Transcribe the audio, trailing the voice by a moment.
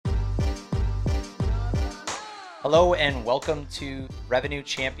Hello and welcome to Revenue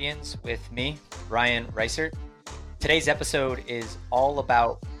Champions with me, Ryan Reisert. Today's episode is all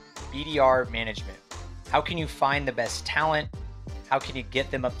about BDR management. How can you find the best talent? How can you get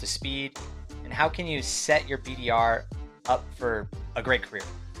them up to speed? And how can you set your BDR up for a great career?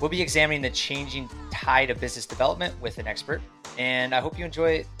 We'll be examining the changing tide of business development with an expert. And I hope you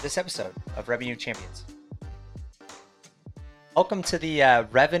enjoy this episode of Revenue Champions. Welcome to the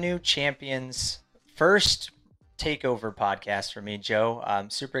Revenue Champions first takeover podcast for me, Joe. I'm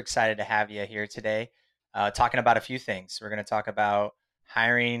super excited to have you here today, talking about a few things. We're going to talk about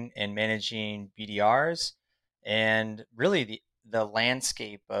hiring and managing BDRs, and really the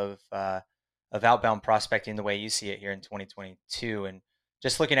landscape of outbound prospecting the way you see it here in 2022. And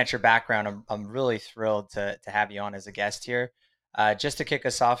just looking at your background, I'm really thrilled to have you on as a guest here. Just to kick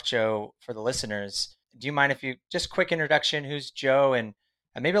us off, Joe, for the listeners, do you mind if you just quick introduction? Who's Joe, and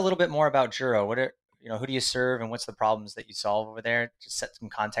maybe a little bit more about Juro? Who do you serve, and what's the problems that you solve over there? Just set some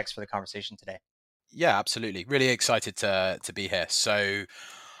context for the conversation today. Yeah, absolutely. Really excited to be here. So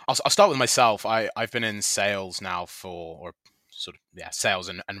I'll start with myself. I've been in sales now sales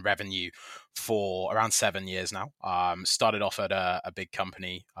and revenue for around 7 years now. Started off at a big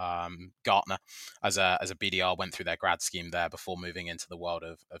company, Gartner, as a BDR. Went through their grad scheme there before moving into the world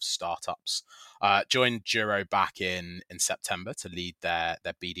of startups. Joined Juro back in September to lead their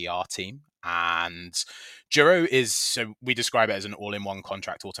BDR team. And Juro we describe it as an all-in-one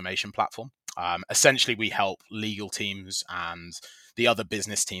contract automation platform. Essentially, we help legal teams and the other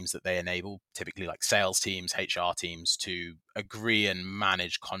business teams that they enable, typically like sales teams, HR teams, to agree and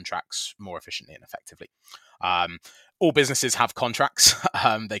manage contracts more efficiently and effectively. All businesses have contracts.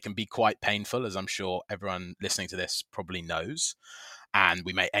 They can be quite painful, as I'm sure everyone listening to this probably knows. And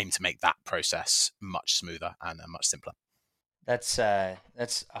we may aim to make that process much smoother and much simpler. That's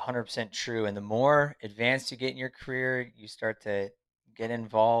 100% true. And the more advanced you get in your career, you start to get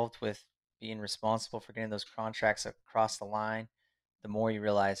involved with being responsible for getting those contracts across the line, the more you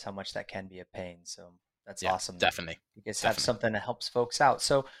realize how much that can be a pain. So that's Yeah, awesome that definitely. you guys have Definitely. something that helps folks out.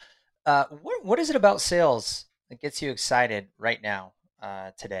 So, what is it about sales that gets you excited right now,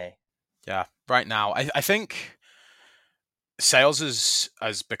 today? Yeah. Right now, I think sales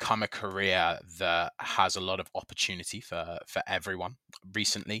has become a career that has a lot of opportunity for everyone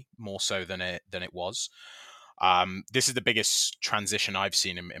recently, more so than it was. This is the biggest transition I've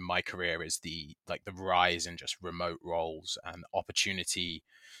seen in my career, is the rise in just remote roles and opportunity,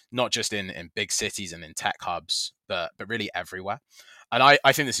 not just in big cities and in tech hubs, but really everywhere. And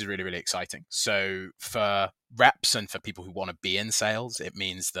I think this is really, really exciting. So for reps and for people who want to be in sales, it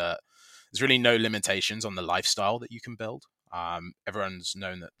means that there's really no limitations on the lifestyle that you can build. Everyone's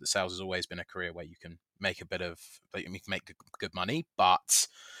known that the sales has always been a career where you can make good money, but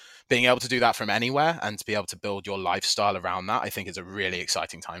being able to do that from anywhere and to be able to build your lifestyle around that, I think is a really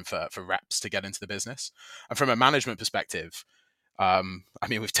exciting time for reps to get into the business. And from a management perspective,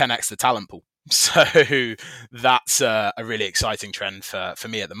 we've 10x the talent pool. So that's a really exciting trend for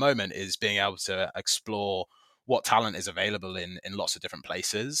me at the moment, is being able to explore what talent is available in lots of different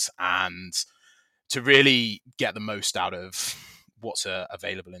places and to really get the most out of what's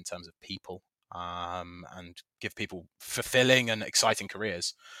available in terms of people, and give people fulfilling and exciting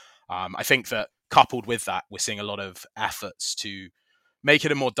careers. I think that coupled with that, we're seeing a lot of efforts to make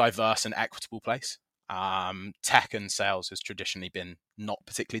it a more diverse and equitable place. Tech and sales has traditionally been not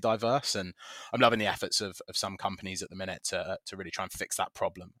particularly diverse, and I'm loving the efforts of some companies at the minute to really try and fix that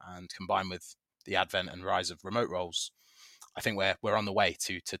problem. And combined with the advent and rise of remote roles, I think we're on the way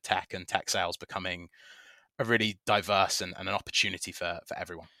to tech and tech sales becoming a really diverse and an opportunity for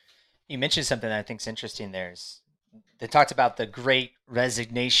everyone. You mentioned something that I think is interesting. They talked about the great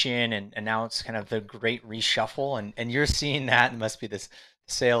resignation, and now it's kind of the great reshuffle, and you're seeing that, and must be this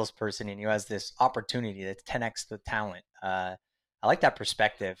salesperson and you has this opportunity that's 10x the talent. I like that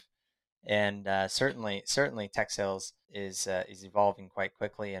perspective, and certainly tech sales is evolving quite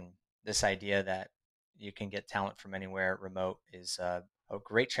quickly, and this idea that you can get talent from anywhere remote is a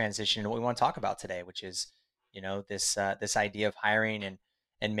great transition to what we want to talk about today, which is this idea of hiring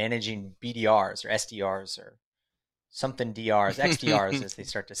and managing BDRs or SDRs or something DRs, XDRs as they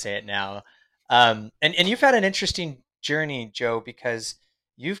start to say it now. And you've had an interesting journey, Joe, because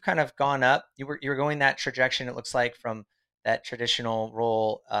you've kind of gone up. You were going that trajectory. It looks like from that traditional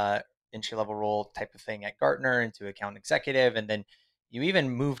role, entry level role type of thing at Gartner into account executive, and then you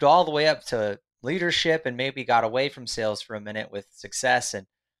even moved all the way up to leadership and maybe got away from sales for a minute with success. And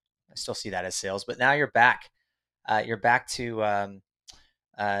I still see that as sales, but now you're back. You're back to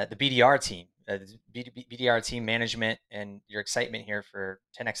the BDR team, BDR team management, and your excitement here for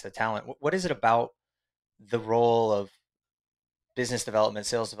 10x the talent. What is it about the role of business development,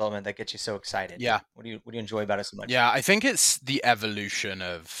 sales development that gets you so excited? Yeah. What do you enjoy about it so much? Yeah, I think it's the evolution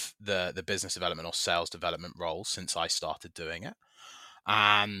of the business development or sales development role since I started doing it.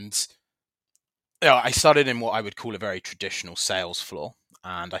 And I started in what I would call a very traditional sales floor,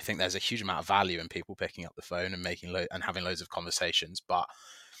 and I think there's a huge amount of value in people picking up the phone and making and having loads of conversations. But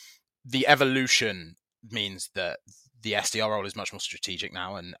the evolution means that the SDR role is much more strategic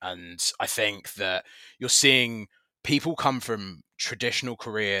now, and I think that you're seeing people come from traditional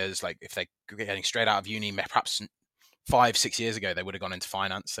careers, like if they're getting straight out of uni, perhaps 5-6 years ago they would have gone into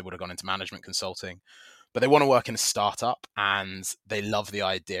finance, they would have gone into management consulting, but they want to work in a startup and they love the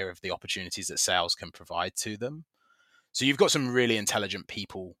idea of the opportunities that sales can provide to them. So you've got some really intelligent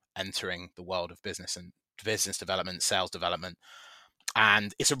people entering the world of business and business development, sales development,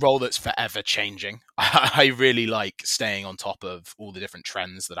 and it's a role that's forever changing. I really like staying on top of all the different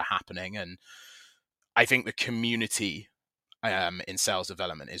trends that are happening, and I think the community in sales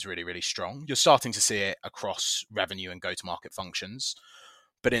development is really, really strong. You're starting to see it across revenue and go-to-market functions,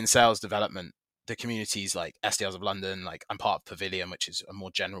 but in sales development, the communities like SDRs of London, like I'm part of Pavilion, which is a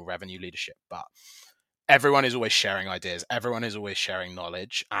more general revenue leadership, but everyone is always sharing ideas, everyone is always sharing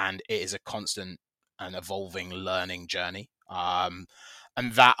knowledge, and it is a constant and evolving learning journey.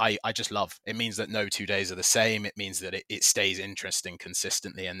 And that I just love. It means that no 2 days are the same. It means that it stays interesting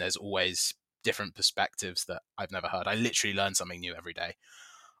consistently, and there's always different perspectives that I've never heard. I literally learn something new every day.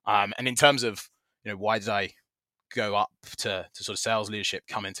 And in terms of, why did I go up to sort of sales leadership,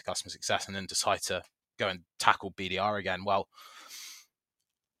 come into customer success, and then decide to go and tackle BDR again? Well,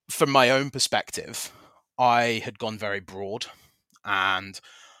 from my own perspective, I had gone very broad, and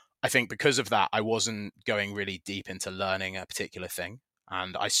I think because of that, I wasn't going really deep into learning a particular thing,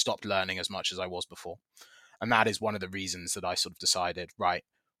 and I stopped learning as much as I was before. And that is one of the reasons that I sort of decided, right,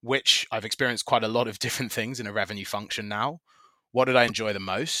 which I've experienced quite a lot of different things in a revenue function now. What did I enjoy the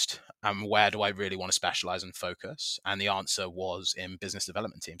most? And where do I really want to specialize and focus? And the answer was in business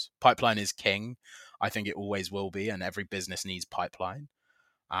development teams. Pipeline is king. I think it always will be, and every business needs pipeline.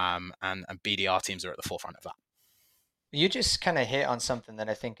 And BDR teams are at the forefront of that. You just kind of hit on something that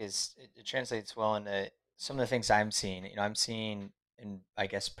I think it translates well into some of the things I'm seeing. I'm seeing, and I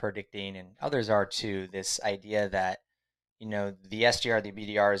guess predicting, and others are too, this idea that the SDR, the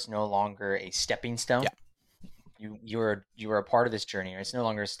BDR is no longer a stepping stone. Yeah. You are a part of this journey. Right? It's no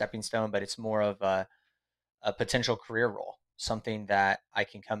longer a stepping stone, but it's more of a potential career role, something that I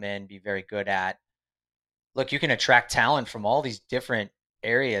can come in, be very good at. Look, you can attract talent from all these different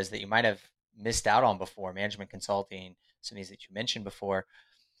areas that you might have missed out on before, management consulting, some of these that you mentioned before.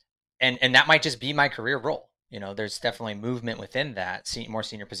 And that might just be my career role. There's definitely movement within that, more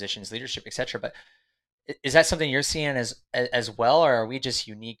senior positions, leadership, etc. But is that something you're seeing as well, or are we just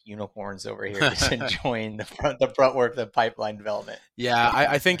unique unicorns over here just enjoying the front work, the pipeline development? Yeah,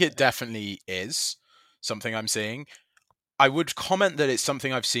 I think it definitely is something I'm seeing. I would comment that it's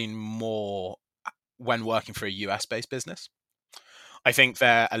something I've seen more when working for a US-based business. I think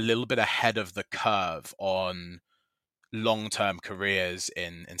they're a little bit ahead of the curve on long-term careers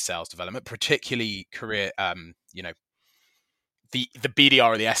in sales development, particularly career, the BDR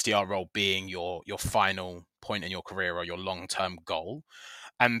or the SDR role being your final point in your career or your long-term goal.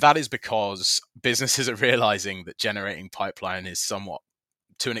 And that is because businesses are realizing that generating pipeline is somewhat,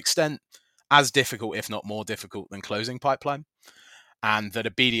 to an extent, as difficult, if not more difficult than closing pipeline. And that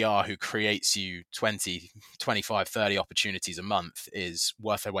a BDR who creates you 20, 25, 30 opportunities a month is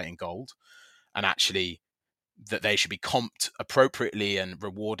worth their weight in gold. And actually, that they should be comped appropriately and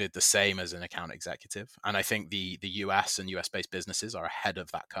rewarded the same as an account executive. And I think the US and US-based businesses are ahead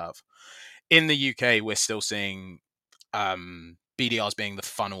of that curve. In the UK, we're still seeing BDRs being the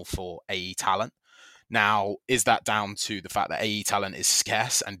funnel for AE talent. Now, is that down to the fact that AE talent is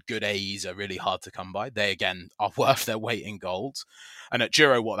scarce and good AEs are really hard to come by? They, again, are worth their weight in gold. And at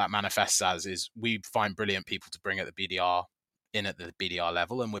Juro, what that manifests as is we find brilliant people to bring at the BDR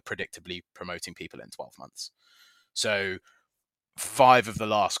level, and we're predictably promoting people in 12 months. So 5 of the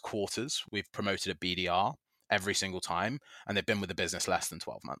last quarters, we've promoted a BDR every single time, and they've been with the business less than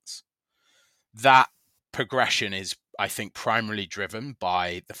 12 months. That progression is, I think, primarily driven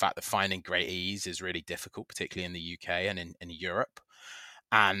by the fact that finding great AEs is really difficult, particularly in the UK and in Europe.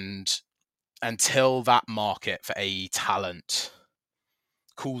 And until that market for AE talent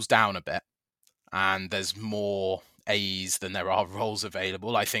cools down a bit and there's more AEs than there are roles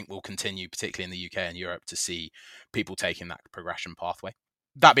available, I think we'll continue, particularly in the UK and Europe, to see people taking that progression pathway.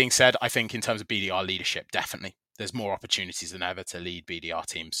 That being said, I think in terms of BDR leadership, definitely there's more opportunities than ever to lead BDR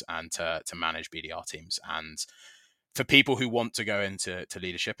teams and to manage BDR teams. And for people who want to go into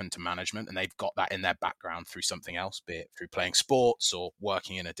leadership and to management, and they've got that in their background through something else, be it through playing sports or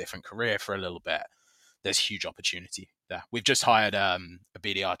working in a different career for a little bit, there's huge opportunity there. We've just hired a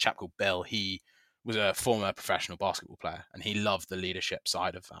BDR chap called Bill. He was a former professional basketball player, and he loved the leadership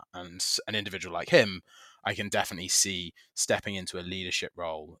side of that. And an individual like him, I can definitely see stepping into a leadership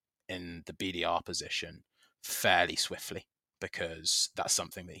role in the BDR position fairly swiftly, because that's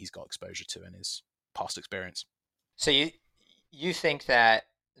something that he's got exposure to in his past experience. So you think that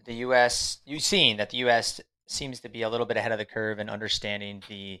the U.S. you've seen that the U.S. seems to be a little bit ahead of the curve in understanding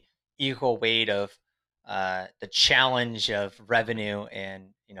the equal weight of the challenge of revenue, and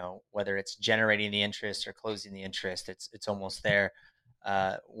whether it's generating the interest or closing the interest, it's almost there.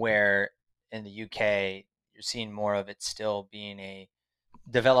 Where in the UK you're seeing more of it still being a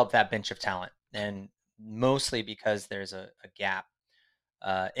develop that bench of talent, and mostly because there's a gap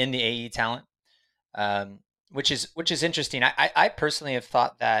in the AE talent, um, which is interesting. I personally have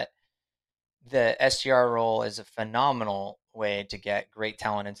thought that the SDR role is a phenomenal way to get great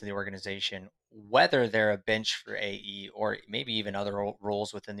talent into the organization, whether they're a bench for AE or maybe even other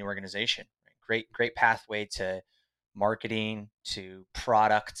roles within the organization. Great pathway to marketing, to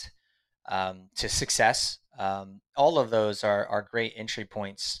product, to success. All of those are great entry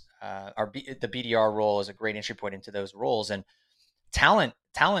points. The BDR role is a great entry point into those roles, and talent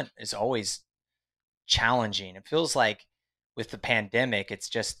is always challenging. It feels like with the pandemic,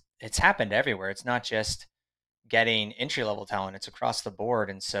 it's happened everywhere. It's not just getting entry level talent; it's across the board.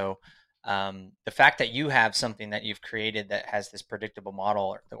 And so, the fact that you have something that you've created that has this predictable model,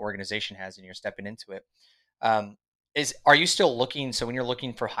 or the organization has, and you're stepping into it, are you still looking? So when you're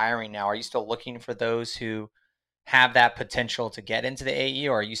looking for hiring now, are you still looking for those who have that potential to get into the AE,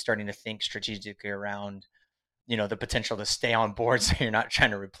 or are you starting to think strategically around the potential to stay on board, so you're not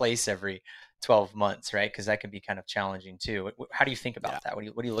trying to replace every 12 months, right? Because that can be kind of challenging too. How do you think about that? What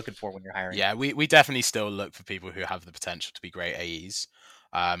are you looking for when you're hiring? Yeah, we definitely still look for people who have the potential to be great AEs.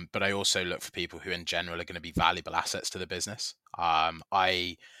 But I also look for people who in general are going to be valuable assets to the business.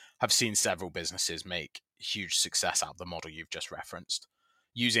 I have seen several businesses make huge success out of the model you've just referenced,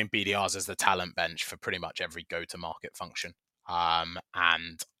 using BDRs as the talent bench for pretty much every go-to-market function.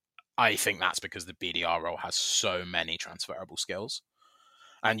 And I think that's because the BDR role has so many transferable skills,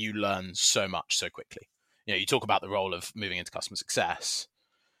 and you learn so much so quickly. You talk about the role of moving into customer success.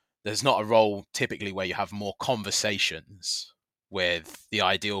 There's not a role typically where you have more conversations with the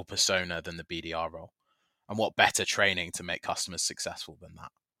ideal persona than the BDR role. And what better training to make customers successful than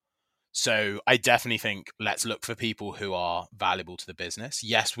that? So I definitely think let's look for people who are valuable to the business.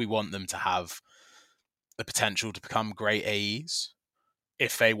 Yes, we want them to have the potential to become great AEs.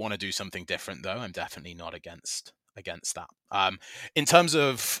 If they want to do something different, though, I'm definitely not against that. In terms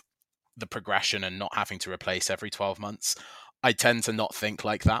of the progression and not having to replace every 12 months, I tend to not think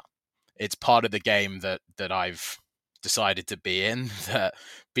like that. It's part of the game that I've decided to be in, that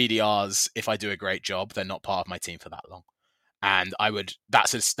BDRs, if I do a great job, they're not part of my team for that long. And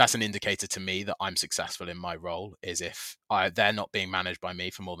that's an indicator to me that I'm successful in my role, is if they're not being managed by me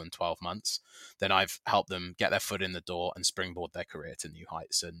for more than 12 months, then I've helped them get their foot in the door and springboard their career to new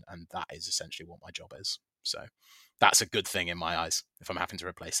heights. And that is essentially what my job is. So that's a good thing in my eyes if I'm having to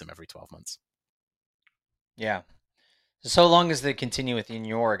replace them every 12 months. Yeah. So long as they continue within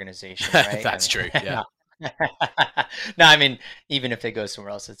your organization, right? That's true. Yeah. No, I mean, even if they go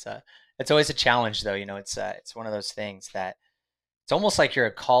somewhere else, it's always a challenge, though. It's one of those things that it's almost like you're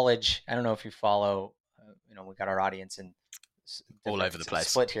a college. I don't know if you follow. We got our audience in all over the place,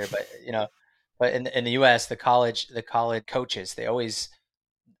 split here, but in the U.S., the college coaches, they always,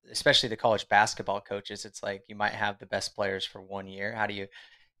 especially the college basketball coaches, it's like you might have the best players for 1 year. How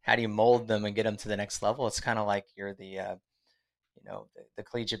do you mold them and get them to the next level? It's kind of like you're the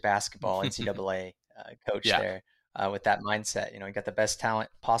collegiate basketball NCAA coach there, with that mindset. You got the best talent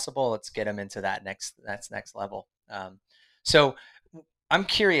possible. Let's get them into that next level. So I'm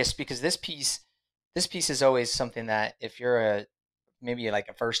curious, because this piece is always something that, if you're maybe like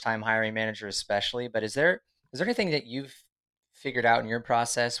a first time hiring manager, especially, but is there anything that you've figured out in your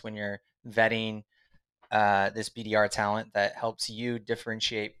process when you're vetting this BDR talent that helps you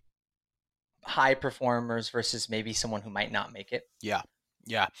differentiate high performers versus maybe someone who might not make it? Yeah.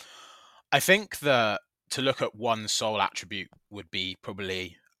 I think that to look at one sole attribute would be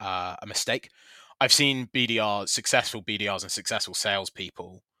probably a mistake. I've seen successful BDRs and successful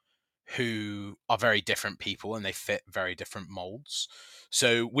salespeople who are very different people, and they fit very different molds.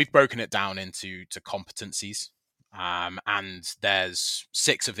 So we've broken it down into competencies, and there's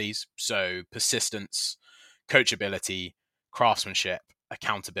 6 of these. So persistence, coachability, craftsmanship,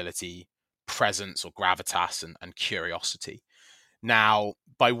 accountability, presence or gravitas and curiosity. Now,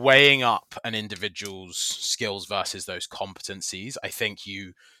 by weighing up an individual's skills versus those competencies, I think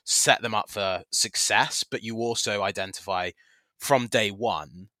you set them up for success, but you also identify from day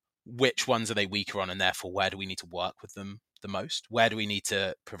one which ones are they weaker on, and therefore where do we need to work with them the most? Where do we need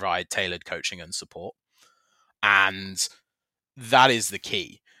to provide tailored coaching and support? And that is the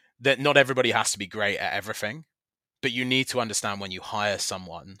key, that not everybody has to be great at everything, but you need to understand when you hire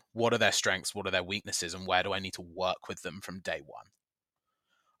someone, what are their strengths, what are their weaknesses, and where do I need to work with them from day one?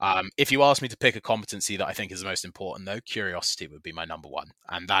 If you ask me to pick a competency that I think is the most important, though, curiosity would be my number one.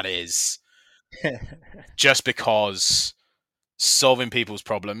 And that is just because solving people's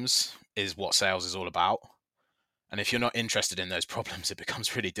problems is what sales is all about. And if you're not interested in those problems, it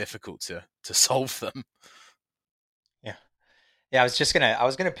becomes really difficult to solve them. Yeah. Yeah, I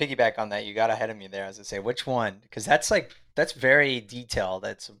was gonna piggyback on that. You got ahead of me there. I was gonna say which one, because that's very detailed.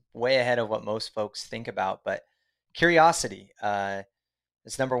 That's way ahead of what most folks think about. But curiosity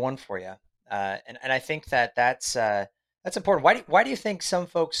is number one for you, and I think that's important. Why do you think some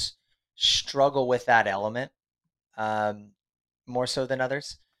folks struggle with that element um, more so than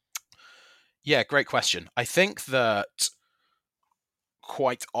others? Yeah, great question. I think that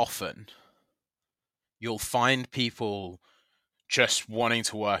quite often you'll find people just wanting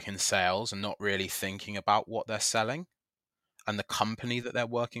to work in sales and not really thinking about what they're selling and the company that they're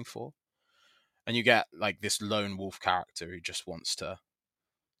working for. And you get like this lone wolf character who just wants to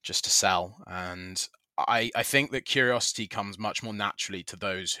sell. And I think that curiosity comes much more naturally to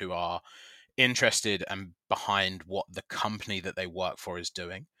those who are interested and behind what the company that they work for is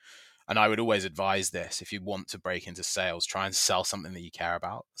doing. And I would always advise this: if you want to break into sales, try and sell something that you care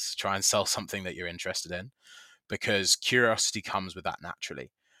about. Try and sell something that you're interested in, because curiosity comes with that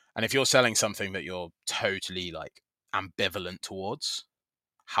naturally. And if you're selling something that you're totally like ambivalent towards,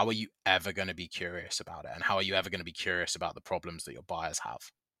 how are you ever going to be curious about it? And how are you ever going to be curious about the problems that your buyers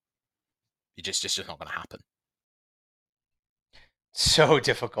have? It's just not going to happen. So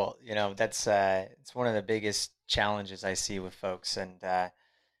difficult. That's it's one of the biggest challenges I see with folks. And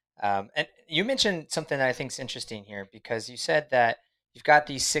you mentioned something that I think is interesting here, because you said that you've got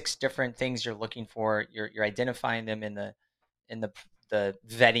these six different things you're looking for. You're identifying them in the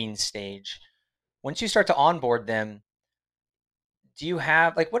vetting stage. Once you start to onboard them, do you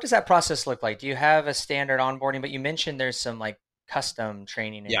have like what does that process look like? Do you have a standard onboarding? But you mentioned there's some like custom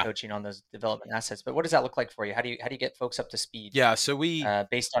training and Yeah. coaching on those development assets. But what does that look like for you? How do you get folks up to speed Yeah. So we,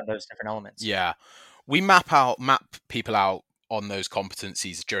 based on those different elements? yeah, we map people out on those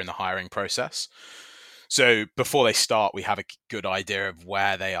competencies during the hiring process. So before they start, we have a good idea of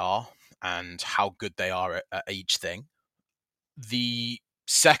where they are and how good they are at each thing. The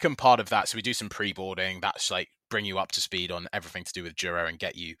second part of that, so we do some pre-boarding. That's like bring you up to speed on everything to do with Juro and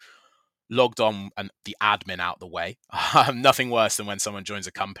get you logged on and the admin out the way. Nothing worse than when someone joins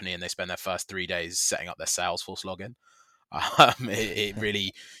a company and they spend their first 3 days setting up their Salesforce login. It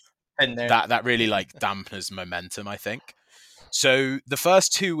really And there. that really like dampens momentum, I think. So the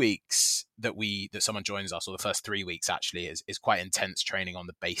first 2 weeks that someone joins us, or the first 3 weeks actually, is quite intense training on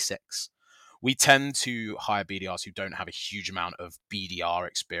the basics. We tend to hire BDRs who don't have a huge amount of BDR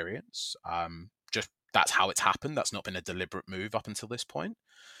experience. Just that's how it's happened. That's not been a deliberate move up until this point.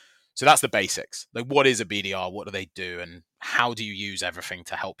 So that's the basics. Like, what is a BDR? What do they do? And how do you use everything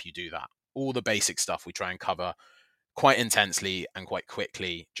to help you do that? All the basic stuff we try and cover quite intensely and quite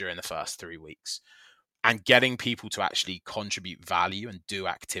quickly during the first 3 weeks. And getting people to actually contribute value and do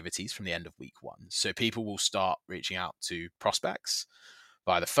activities from the end of week one. So people will start reaching out to prospects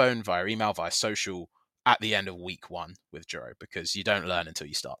via the phone, via email, via social at the end of week one with Juro, because you don't learn until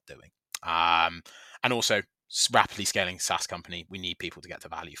you start doing. And also, rapidly scaling SaaS company, we need people to get to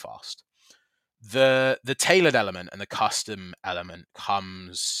value fast. The tailored element and the custom element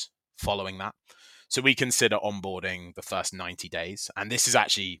comes following that. So we consider onboarding the first 90 days. And this is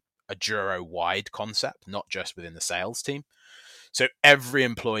actually a Juro-wide concept, not just within the sales team. So every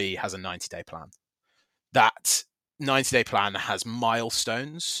employee has a 90-day plan. That 90-day plan has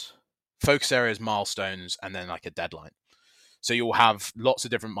milestones, focus areas, milestones, and then like a deadline. So you'll have lots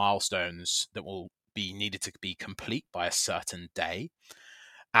of different milestones that will be needed to be complete by a certain day.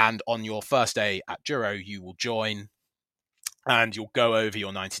 And on your first day at Juro, you will join and you'll go over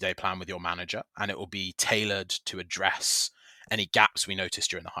your 90-day plan with your manager, and it will be tailored to address any gaps we notice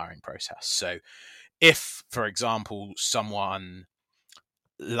during the hiring process. So if, for example, someone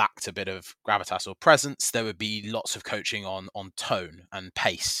lacked a bit of gravitas or presence, there would be lots of coaching on tone and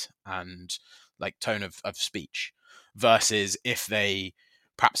pace and like tone of speech, versus if they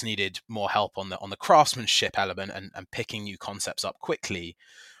perhaps needed more help on the craftsmanship element and picking new concepts up quickly,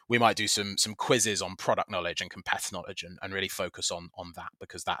 we might do some quizzes on product knowledge and competitor knowledge, and really focus on that,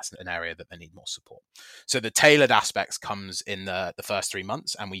 because that's an area that they need more support. So the tailored aspects comes in the first 3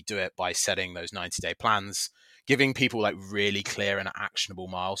 months, and we do it by setting those 90-day plans, giving people like really clear and actionable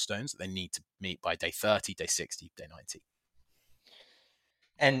milestones that they need to meet by day 30, day 60, day 90.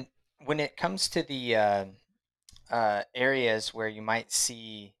 And when it comes to the areas where you might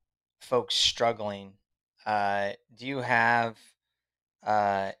see folks struggling, do you have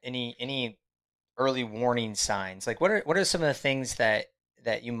any early warning signs? Like what are some of the things that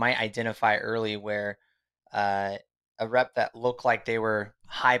you might identify early where uh, a rep that looked like they were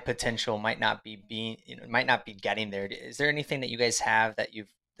high potential might not be might not be getting there? Is there anything that you guys have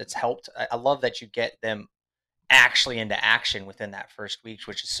that's helped? I love that you get them actually into action within that first week,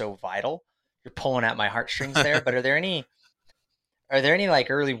 which is so vital. You're pulling at my heartstrings there, but are there any like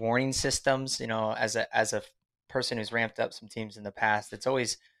early warning systems, as a person who's ramped up some teams in the past? It's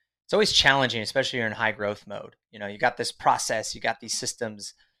always challenging, especially you're in high growth mode. You got this process, you got these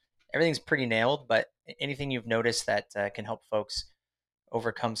systems, everything's pretty nailed, but anything you've noticed that can help folks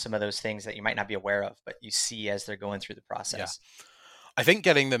overcome some of those things that you might not be aware of, but you see as they're going through the process? Yeah. I think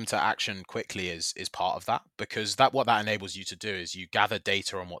getting them to action quickly is part of that, because what that enables you to do is you gather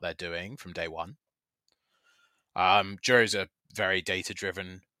data on what they're doing from day one. Juro's a very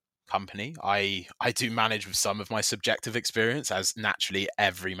data-driven company. I do manage with some of my subjective experience, as naturally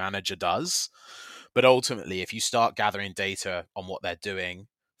every manager does. But ultimately, if you start gathering data on what they're doing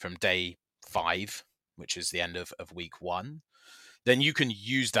from day 5, which is the end of week 1, then you can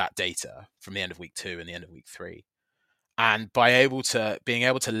use that data from the end of week 2 and the end of week 3. And being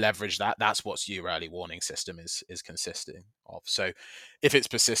able to leverage that, that's what your early warning system is consisting of. So if it's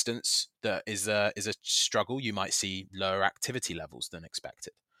persistence that is a struggle, you might see lower activity levels than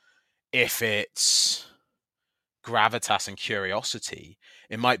expected. If it's gravitas and curiosity,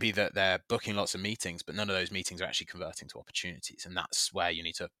 it might be that they're booking lots of meetings, but none of those meetings are actually converting to opportunities. And that's where you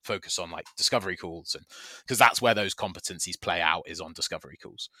need to focus on like discovery calls, and because that's where those competencies play out, is on discovery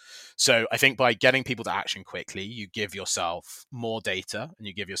calls. So I think by getting people to action quickly, you give yourself more data, and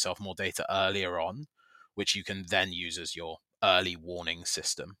you give yourself more data earlier on, which you can then use as your early warning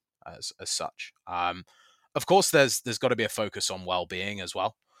system as such. Of course, there's got to be a focus on well-being as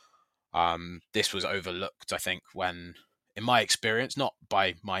well. This was overlooked, I think, when, in my experience, not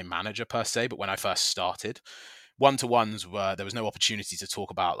by my manager per se, but when I first started, one-to-ones there was no opportunity to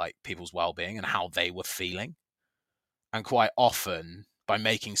talk about like people's well-being and how they were feeling. And quite often, by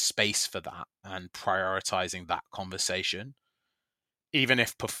making space for that and prioritizing that conversation, even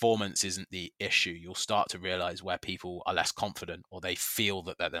if performance isn't the issue, you'll start to realize where people are less confident, or they feel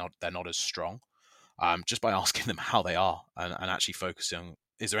that they're not as strong, just by asking them how they are, and actually focusing,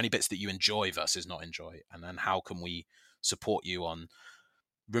 is there any bits that you enjoy versus not enjoy? And then how can we support you on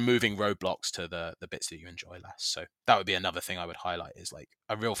removing roadblocks to the bits that you enjoy less? So that would be another thing I would highlight, is like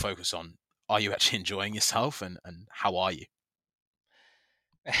a real focus on, are you actually enjoying yourself, and how are you?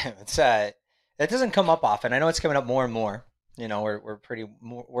 It's that doesn't come up often. I know it's coming up more and more.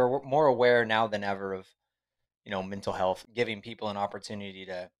 We're more aware now than ever of mental health, giving people an opportunity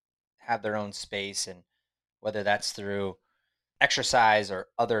to have their own space, and whether that's through exercise or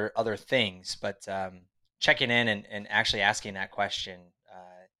other things, but checking in and actually asking that question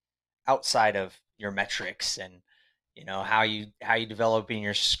outside of your metrics, and how you developing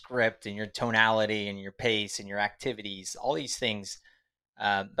your script and your tonality and your pace and your activities, all these things.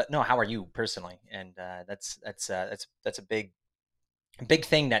 But no, how are you personally? And that's a big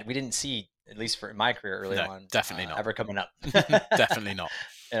thing that we didn't see, at least for my career early No, on, definitely not. ever coming up. Definitely not.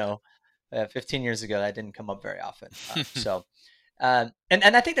 15 years ago, that didn't come up very often. And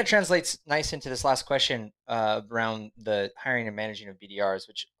I think that translates nice into this last question around the hiring and managing of BDRs,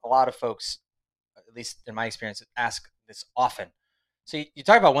 which a lot of folks, at least in my experience, ask this often. So you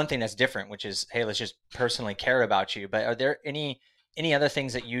talk about one thing that's different, which is, hey, let's just personally care about you. But are there any other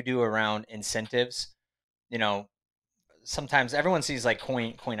things that you do around incentives? Sometimes everyone sees like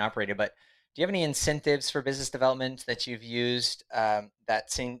coin operated, but do you have any incentives for business development that you've used that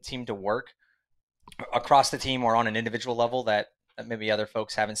seem to work across the team or on an individual level that maybe other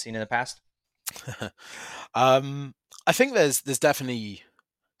folks haven't seen in the past? I think there's definitely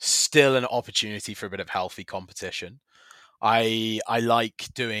still an opportunity for a bit of healthy competition. I like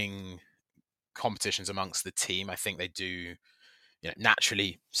doing competitions amongst the team. I think they do,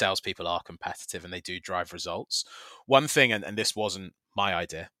 naturally salespeople are competitive, and they do drive results. One thing, and this wasn't my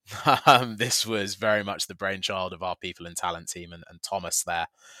idea, this was very much the brainchild of our people and talent team, and Thomas there,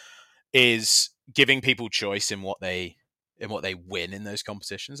 is giving people choice in what they win in those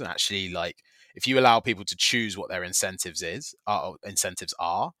competitions. And actually, like, if you allow people to choose what their incentives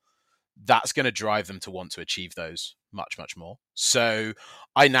are, that's going to drive them to want to achieve those much, much more. So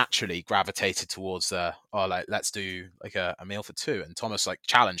I naturally gravitated towards let's do like a meal for two. And Thomas like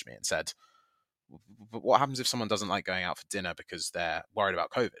challenged me and said, but what happens if someone doesn't like going out for dinner because they're worried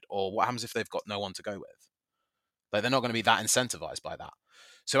about COVID? Or what happens if they've got no one to go with? Like, they're not going to be that incentivized by that.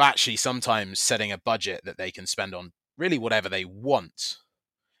 So actually, sometimes setting a budget that they can spend on really whatever they want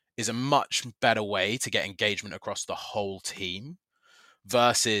is a much better way to get engagement across the whole team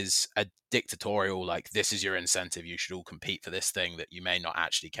versus a dictatorial, like, this is your incentive, you should all compete for this thing that you may not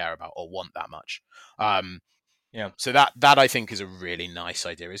actually care about or want that much. Yeah. So that I think is a really nice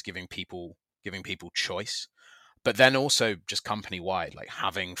idea, is giving people choice, but then also just company wide, like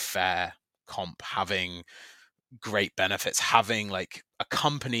having fair comp, having great benefits, having like a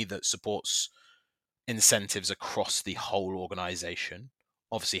company that supports incentives across the whole organization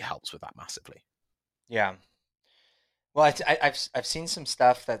obviously helps with that massively. Yeah. Well, I've seen some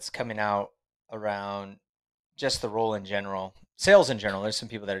stuff that's coming out around just the role in general, sales in general. There's some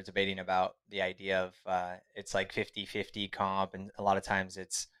people that are debating about the idea of it's like 50-50 comp, and a lot of times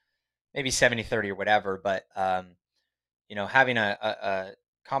it's maybe 70-30 or whatever. But having a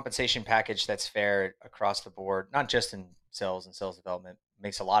compensation package that's fair across the board, not just in sales and sales development,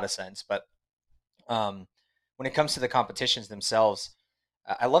 makes a lot of sense. But when it comes to the competitions themselves,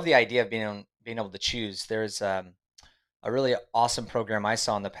 I love the idea of being able to choose. There's a really awesome program I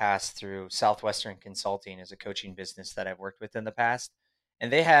saw in the past through Southwestern Consulting as a coaching business that I've worked with in the past.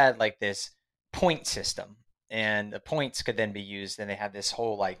 And they had like this point system, and the points could then be used. And they had this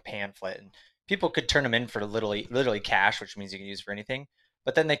whole like pamphlet, and people could turn them in for literally cash, which means you can use for anything.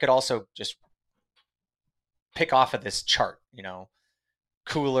 But then they could also just pick off of this chart,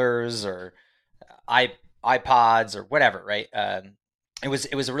 coolers or iPods or whatever, right? It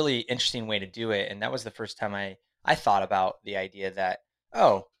was a really interesting way to do it, and that was the first time I thought about the idea that,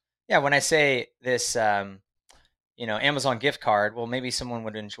 oh yeah, when I say this Amazon gift card, well, maybe someone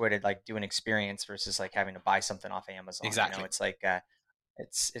would enjoy to like do an experience versus like having to buy something off Amazon. Exactly. It's like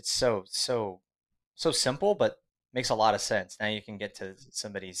it's so simple, but makes a lot of sense. Now you can get to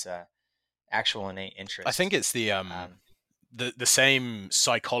somebody's actual innate I interest. think it's Um, the same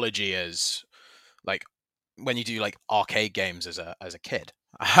psychology as like when you do like arcade games as a kid.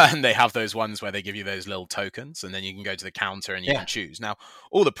 And they have those ones where they give you those little tokens, and then you can go to the counter and you yeah, can choose. Now,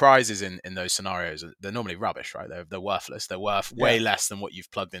 all the prizes in those scenarios, they're normally rubbish, right? They're worthless. They're worth yeah, way less than what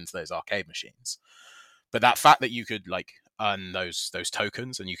you've plugged into those arcade machines. But that fact that you could like earn those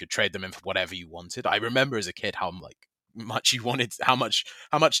tokens and you could trade them in for whatever you wanted. I remember as a kid how like much you wanted, how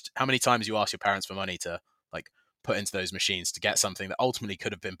many times you asked your parents for money to like put into those machines to get something that ultimately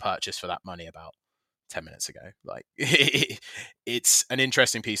could have been purchased for that money about 10 minutes ago. Like, it's an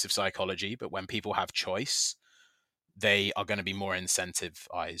interesting piece of psychology, but when people have choice, they are going to be more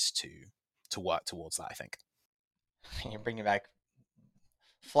incentivized to work towards that, I think. you're bringing back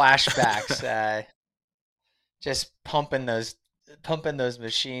flashbacks. Just pumping those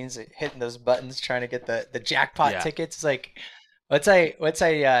machines, hitting those buttons, trying to get the jackpot Yeah. tickets. It's like once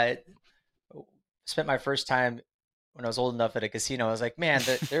I spent my first time when I was old enough at a casino, I was like, man,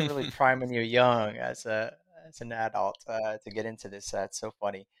 they're really priming you young as an adult to get into this. It's so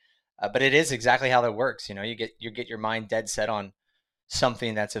funny, but it is exactly how that works. You get your mind dead set on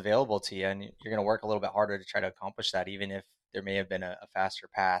something that's available to you, and you're going to work a little bit harder to try to accomplish that, even if there may have been a faster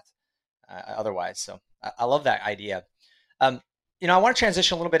path otherwise. So I love that idea. Um, I want to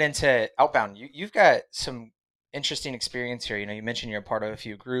transition a little bit into outbound. You've got some interesting experience here. You mentioned you're a part of a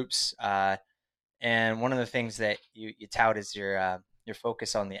few groups, and one of the things that you tout is your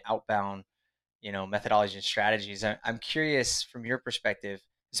focus on the outbound, methodology and strategies. I'm curious from your perspective,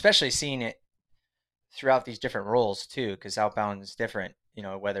 especially seeing it throughout these different roles too, because outbound is different.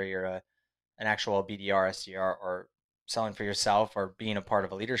 Whether you're an actual BDR, SDR, or selling for yourself or being a part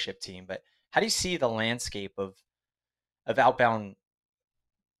of a leadership team. But how do you see the landscape of outbound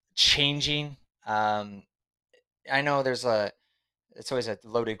changing? I know it's always a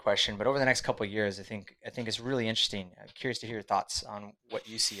loaded question, but over the next couple of years, I think it's really interesting. I'm curious to hear your thoughts on what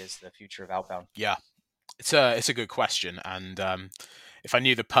you see as the future of outbound. Yeah. It's a good question, and if I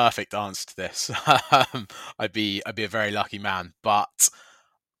knew the perfect answer to this, I'd be a very lucky man. But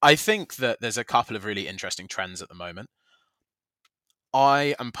I think that there's a couple of really interesting trends at the moment.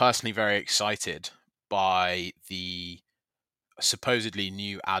 I am personally very excited by the supposedly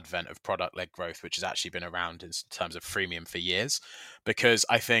new advent of product-led growth, which has actually been around in terms of freemium for years, because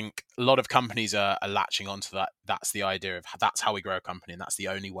I think a lot of companies are latching onto that. That's the idea of that's how we grow a company, and that's the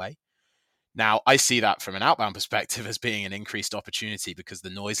only way. Now, I see that from an outbound perspective as being an increased opportunity because the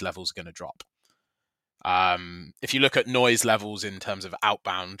noise levels are going to drop. If you look at noise levels in terms of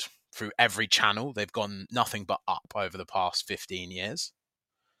outbound through every channel, they've gone nothing but up over the past 15 years.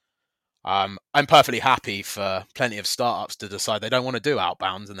 I'm perfectly happy for plenty of startups to decide they don't want to do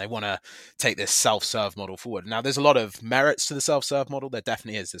outbound and they want to take this self-serve model forward. Now, there's a lot of merits to the self-serve model. There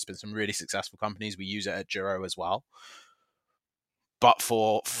definitely is. There's been some really successful companies. We use it at Juro as well. But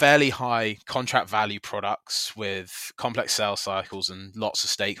for fairly high contract value products with complex sales cycles and lots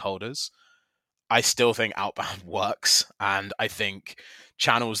of stakeholders, I still think outbound works. And I think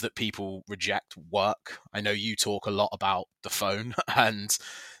channels that people reject work. I know you talk a lot about the phone and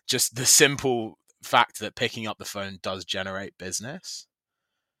just the simple fact that picking up the phone does generate business.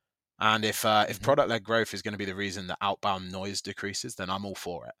 And if product-led growth is going to be the reason that outbound noise decreases, then I'm all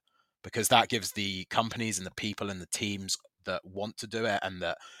for it, because that gives the companies and the people and the teams that want to do it and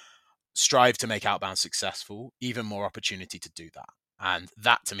that strive to make outbound successful even more opportunity to do that. And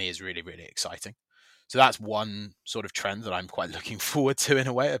that to me is really, really exciting. So that's one sort of trend that I'm quite looking forward to in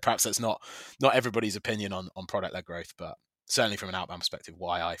a way. Perhaps that's not everybody's opinion on product-led growth, but certainly from an outbound perspective,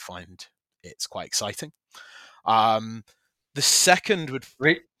 why I find it's quite exciting. The second would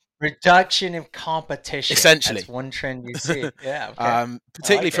reduction in competition. Essentially, that's one trend you see. Yeah, okay.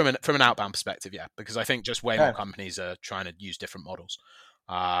 Particularly from an outbound perspective, yeah, because I think just way more companies are trying to use different models.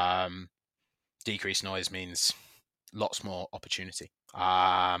 Decreased noise means lots more opportunity.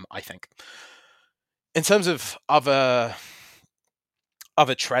 I think. In terms of other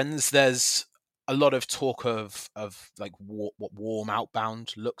trends, there's a lot of talk of like what warm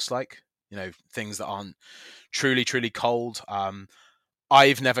outbound looks like. Things that aren't truly cold.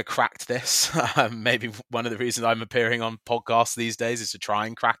 I've never cracked this. Maybe one of the reasons I'm appearing on podcasts these days is to try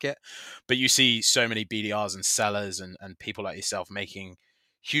and crack it. But you see so many BDRs and sellers and people like yourself making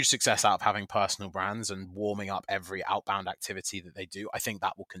huge success out of having personal brands and warming up every outbound activity that they do. I think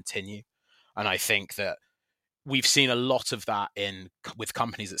that will continue. And I think that we've seen a lot of that with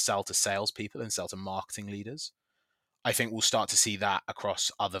companies that sell to salespeople and sell to marketing leaders. I think we'll start to see that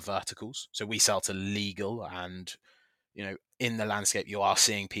across other verticals. So we sell to legal, and in the landscape, you are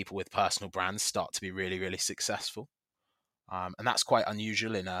seeing people with personal brands start to be really, really successful. And that's quite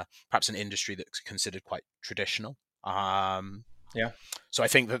unusual in perhaps an industry that's considered quite traditional. Yeah. So I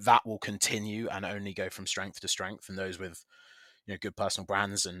think that will continue and only go from strength to strength. And those with good personal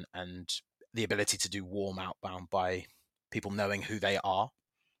brands and the ability to do warm outbound by people knowing who they are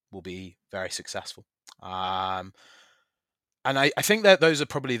will be very successful. And I think that those are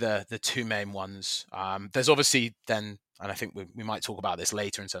probably the two main ones. There's obviously then, and I think we might talk about this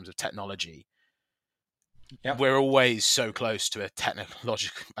later in terms of technology. Yep. We're always so close to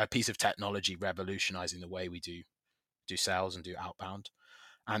a piece of technology revolutionizing the way we do sales and do outbound.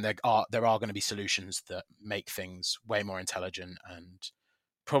 And there are going to be solutions that make things way more intelligent and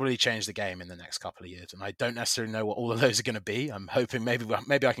probably change the game in the next couple of years. And I don't necessarily know what all of those are going to be. I'm hoping maybe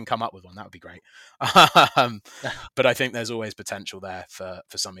I can come up with one. That would be great. But I think there's always potential there for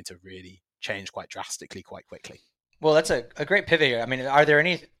something to really change quite drastically, quite quickly. Well, that's a great pivot here. I mean, are there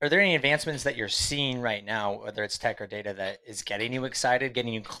any advancements that you're seeing right now, whether it's tech or data, that is getting you excited,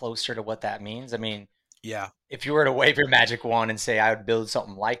 getting you closer to what that means? I mean, yeah, if you were to wave your magic wand and say, I would build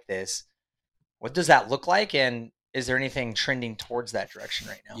something like this, what does that look like? And is there anything trending towards that direction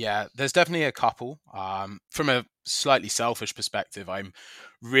right now? Yeah, there's definitely a couple. From a slightly selfish perspective, I'm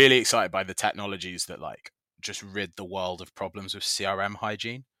really excited by the technologies that just rid the world of problems with CRM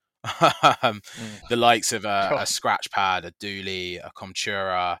hygiene. The likes of a Scratchpad, a Dooley, a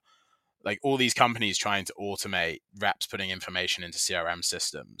Comtura, like all these companies trying to automate reps putting information into CRM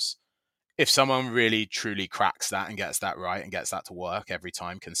systems. If someone really truly cracks that and gets that right and gets that to work every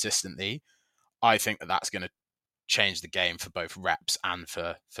time consistently, I think that's going to change the game for both reps and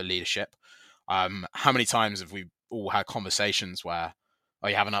for leadership. How many times have we all had conversations where,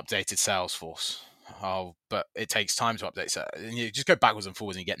 you haven't updated Salesforce? Oh, but it takes time to update. So and you just go backwards and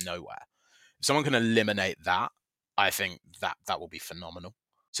forwards and you get nowhere. If someone can eliminate that, I think that will be phenomenal.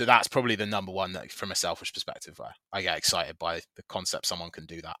 So that's probably the number one that, from a selfish perspective, where I get excited by the concept someone can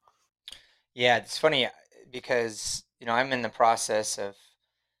do that. Yeah, it's funny because, I'm in the process of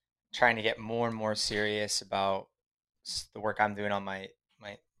trying to get more and more serious about the work I'm doing on my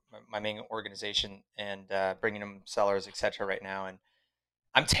main organization and bringing them sellers, etc. right now. And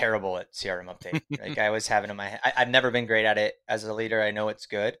I'm terrible at CRM update. Like I always have it in my head. I've never been great at it as a leader. I know it's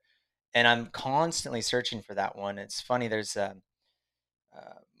good. And I'm constantly searching for that one. It's funny. There's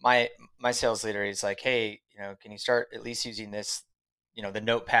my sales leader. He's like, hey, can you start at least using this, the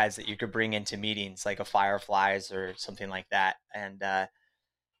notepads that you could bring into meetings, like a Fireflies or something like that. And I'm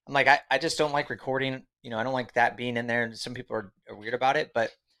like, I just don't like recording. I don't like that being in there. And some people are weird about it,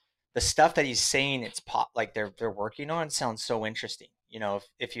 but the stuff that he's saying, it's like they're working on sounds so interesting.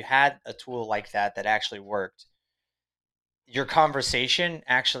 if you had a tool like that actually worked, your conversation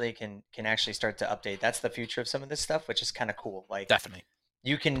actually can actually start to update. That's the future of some of this stuff, which is kind of cool. Like, Definitely.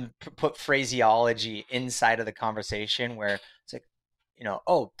 you can put phraseology inside of the conversation where it's like,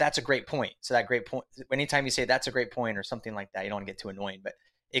 oh, that's a great point. So that great point, anytime you say that's a great point or something like that, you don't want to get too annoying, but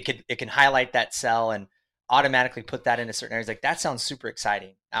it can highlight that cell and automatically put that into certain areas. Like, that sounds super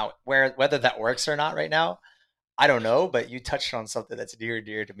exciting. Now, whether that works or not right now, I don't know, but you touched on something that's dear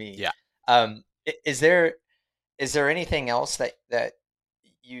to me. Yeah. Is there anything else that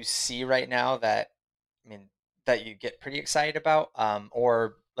you see right now that, I mean, that you get pretty excited about?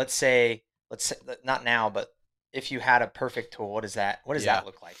 Or let's say not now, but if you had a perfect tool, what does that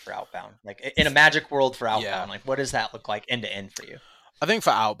look like for outbound? Like, in a magic world for outbound, like, what does that look like end to end for you? I think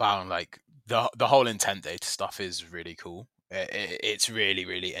for outbound, like the whole intent data stuff is really cool. It's really,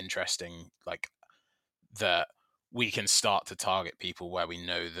 really interesting. Like, that we can start to target people where we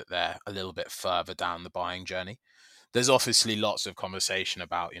know that they're a little bit further down the buying journey. There's obviously lots of conversation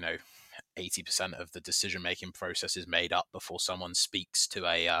about, 80% of the decision-making process is made up before someone speaks to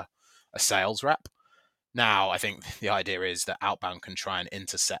a sales rep. Now, I think the idea is that outbound can try and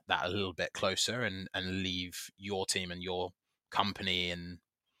intercept that a little bit closer and leave your team and your company in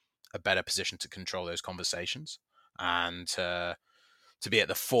a better position to control those conversations and to be at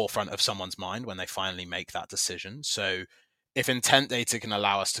the forefront of someone's mind when they finally make that decision. So if intent data can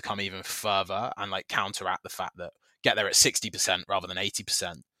allow us to come even further and like counteract the fact that get there at 60% rather than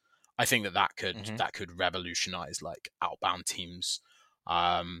 80%, I think that could revolutionize like outbound teams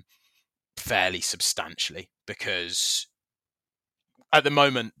fairly substantially, because at the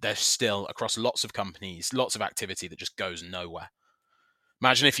moment there's still, across lots of companies, lots of activity that just goes nowhere.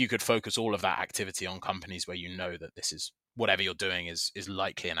 Imagine if you could focus all of that activity on companies where you know that this is, whatever you're doing is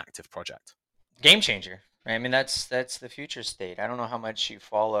likely an active project. Game changer, right? I mean, that's the future state. I don't know how much you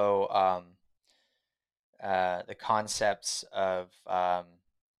follow the concepts of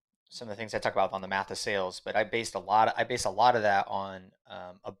some of the things I talk about on the math of sales, but I base a lot of that on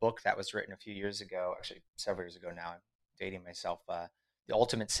a book that was written a few years ago, actually several years ago now. I'm dating myself. The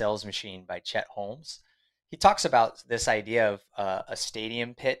Ultimate Sales Machine by Chet Holmes. He talks about this idea of a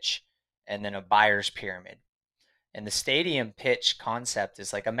stadium pitch and then a buyer's pyramid. And the stadium pitch concept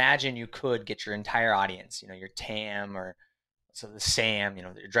is like, imagine you could get your entire audience, your TAM, or so the SAM, the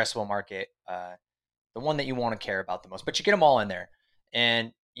addressable market, the one that you want to care about the most, but you get them all in there,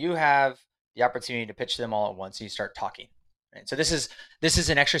 and you have the opportunity to pitch them all at once. So you start talking. Right? So this is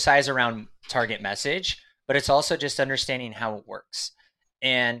an exercise around target message, but it's also just understanding how it works.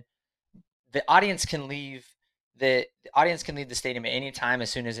 And the audience can leave the stadium at any time as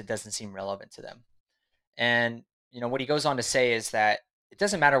soon as it doesn't seem relevant to them. And what he goes on to say is that it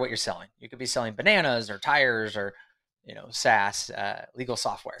doesn't matter what you're selling. You could be selling bananas or tires or SaaS, legal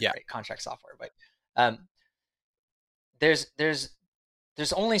software, right? Contract software, but there's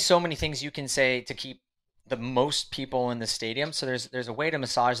only so many things you can say to keep the most people in the stadium. So there's a way to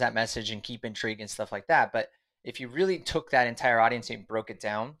massage that message and keep intrigue and stuff like that. But if you really took that entire audience and broke it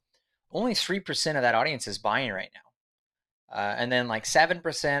down, only 3% of that audience is buying right now. And then like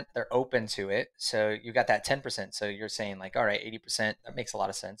 7%, they're open to it. So you got that 10%. So you're saying like, all right, 80%, that makes a lot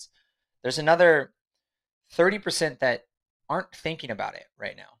of sense. There's another 30% that aren't thinking about it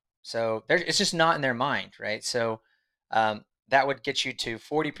right now. So it's just not in their mind, right? So that would get you to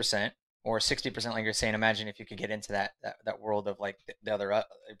 40% or 60%, like you're saying. Imagine if you could get into that world of like the other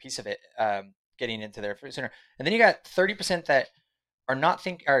piece of it, getting into there sooner. And then you got 30% that are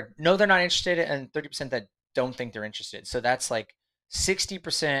no, they're not interested, and 30% that don't think they're interested. So that's like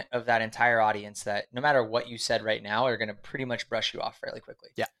 60% of that entire audience that, no matter what you said right now, are going to pretty much brush you off fairly quickly.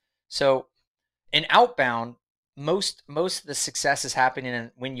 Yeah. So in outbound, most of the success is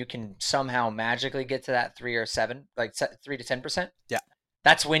happening when you can somehow magically get to that 3 or 7, like 3 to 10%. Yeah.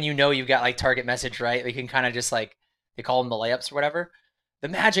 That's when you've got like target message, right? You can kind of just like, they call them the layups or whatever. The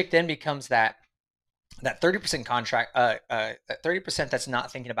magic then becomes that 30% contract, 30% that's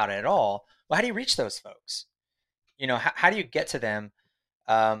not thinking about it at all. Well, how do you reach those folks? How do you get to them?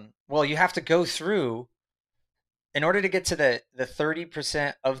 Well, you have to go through, in order to get to the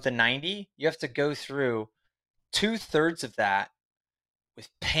 30% of the 90, you have to go through 2/3 of that with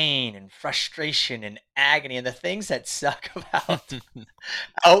pain and frustration and agony and the things that suck about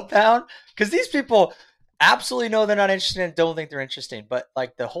outbound. Because these people absolutely know they're not interested and don't think they're interesting. But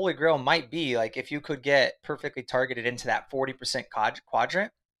like, the holy grail might be like, if you could get perfectly targeted into that 40%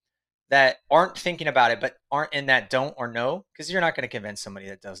 quadrant that aren't thinking about it, but aren't in that don't or no, because you're not going to convince somebody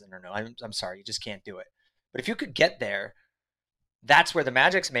that doesn't or no. I'm sorry, you just can't do it. But if you could get there, that's where the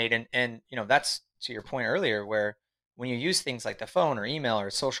magic's made. And that's to your point earlier, where when you use things like the phone or email or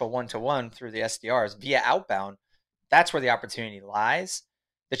social one-to-one through the SDRs via outbound, that's where the opportunity lies.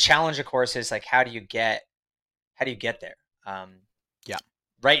 The challenge, of course, is like how do you get there? Yeah.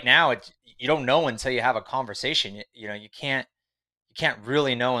 Right now, you don't know until you have a conversation. You can't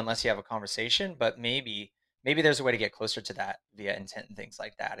really know unless you have a conversation. But maybe there's a way to get closer to that via intent and things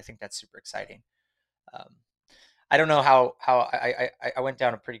like that. I think that's super exciting. Um, I don't know how I went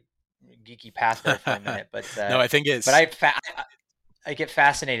down a pretty geeky path there for a minute, but No, I think it's. but I get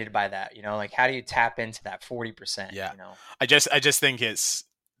fascinated by that. Like how do you tap into that 40%? Yeah, I just think it's,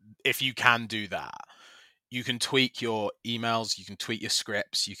 if you can do that, you can tweak your emails, you can tweak your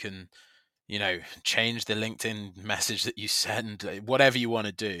scripts, you can, change the LinkedIn message that you send, whatever you want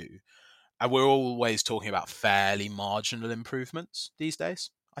to do. And we're always talking about fairly marginal improvements these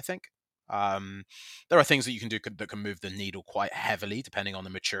days, I think. There are things that you can do that can move the needle quite heavily, depending on the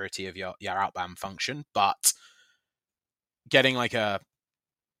maturity of your outbound function. But getting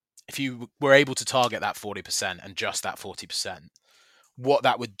if you were able to target that 40% and just that 40%, what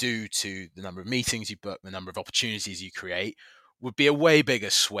that would do to the number of meetings you book, the number of opportunities you create, would be a way bigger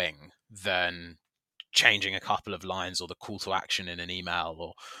swing than changing a couple of lines or the call to action in an email,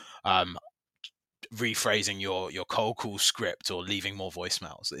 or rephrasing your cold call script or leaving more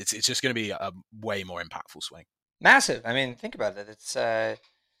voicemails. It's just going to be a way more impactful swing. Massive. I mean, think about it. It's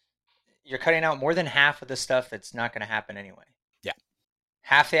you're cutting out more than half of the stuff that's not going to happen anyway. Yeah.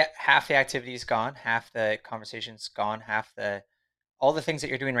 Half the activity is gone, half the conversation's gone, half all the things that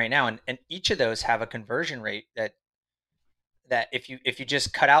you're doing right now, and each of those have a conversion rate that if you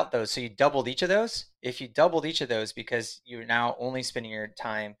just cut out those, so you doubled each of those, because you're now only spending your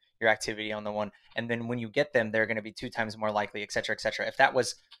time, your activity on the one, and then when you get them, they're going to be 2 times more likely, et cetera, et cetera. If that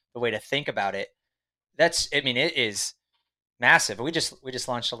was the way to think about it, it is massive. We just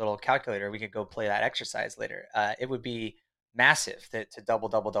launched a little calculator. We could go play that exercise later. It would be massive to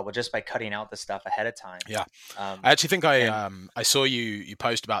double just by cutting out the stuff ahead of time. Yeah. I actually think I saw you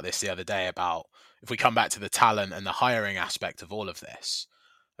post about this the other day, about if we come back to the talent and the hiring aspect of all of this,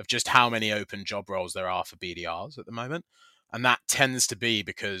 of just how many open job roles there are for BDRs at the moment. And that tends to be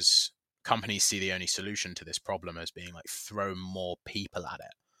because companies see the only solution to this problem as being like throw more people at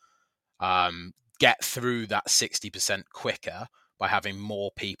it. Get through that 60% quicker by having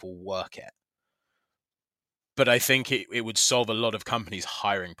more people work it. But I think it would solve a lot of companies'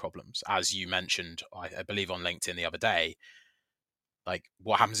 hiring problems, as you mentioned, I believe on LinkedIn the other day. Like,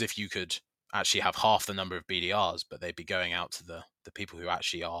 what happens if you could actually have half the number of BDRs, but they'd be going out to the people who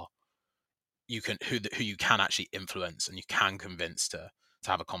actually are who you can actually influence and you can convince to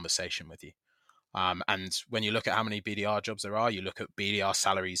have a conversation with you. And when you look at how many BDR jobs there are, you look at BDR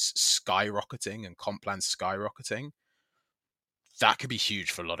salaries skyrocketing and comp plans skyrocketing. That could be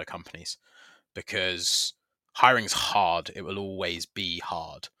huge for a lot of companies, because hiring's hard. It will always be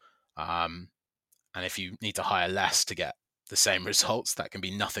hard. And if you need to hire less to get the same results, that can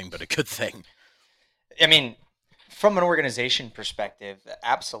be nothing but a good thing. I mean, from an organization perspective,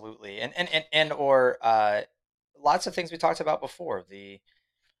 absolutely. And or lots of things we talked about before, the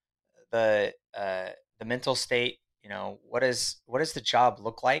mental state, what does the job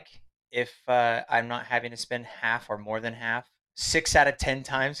look like if I'm not having to spend half or more than half, 6 out of 10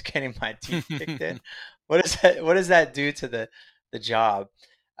 times getting my teeth kicked in? What does that do to the job?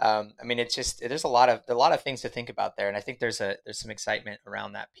 I mean, it's just, there's a lot of things to think about there, and I think there's some excitement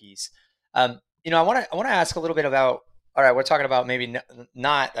around that piece. I want to ask a little bit about. All right, we're talking about maybe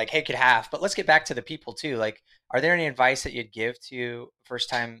not like, hey, could half, but let's get back to the people too. Like, are there any advice that you'd give to first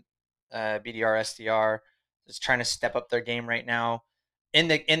time BDR, SDR is trying to step up their game right now in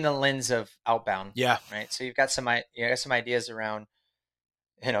the lens of outbound? Yeah. Right. So you've got some ideas around,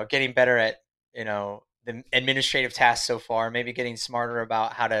 getting better at, the administrative tasks so far, maybe getting smarter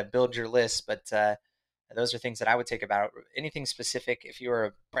about how to build your list. But those are things that I would take about. Anything specific, if you were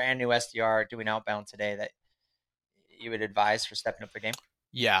a brand new SDR doing outbound today, that you would advise for stepping up their game?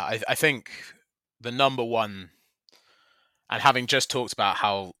 Yeah, I think the number one, and having just talked about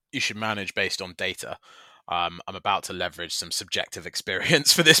how you should manage based on data, I'm about to leverage some subjective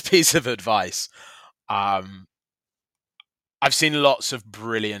experience for this piece of advice. I've seen lots of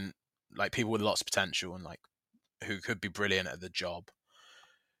brilliant, like people with lots of potential and like who could be brilliant at the job,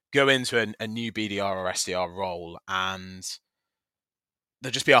 go into a new BDR or SDR role and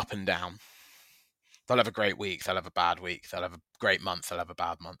they'll just be up and down. They'll have a great week, they'll have a bad week, they'll have a great month, they'll have a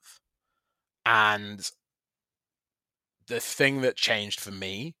bad month. And the thing that changed for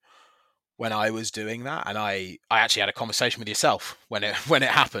me when I was doing that, and I actually had a conversation with yourself when it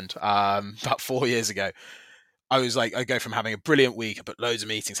happened about 4 years ago. I go from having a brilliant week, I put loads of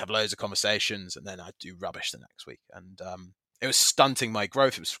meetings, have loads of conversations, and then I do rubbish the next week. And it was stunting my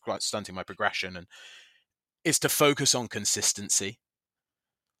growth. It was quite stunting my progression. And it's to focus on consistency.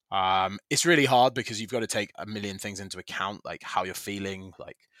 It's really hard because you've got to take a million things into account, like how you're feeling,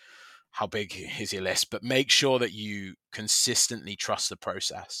 like how big is your list, but make sure that you consistently trust the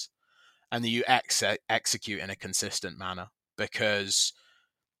process and that you execute in a consistent manner. Because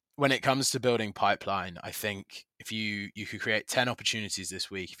when it comes to building pipeline, I think if you could create 10 opportunities this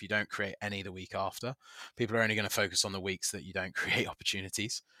week, if you don't create any the week after, people are only going to focus on the weeks that you don't create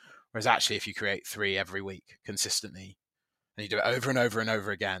opportunities. Whereas actually, if you create 3 every week consistently, and you do it over and over and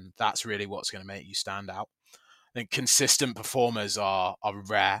over again, that's really what's going to make you stand out. I think consistent performers are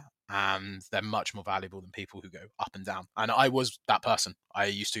rare, and they're much more valuable than people who go up and down. And I was that person. I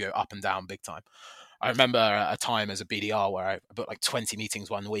used to go up and down big time. I remember a time as a BDR where I booked like 20 meetings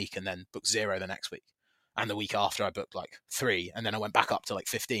one week and then booked 0 the next week. And the week after I booked like 3, and then I went back up to like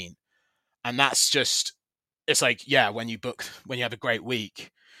 15. And that's just, it's like, yeah, when you have a great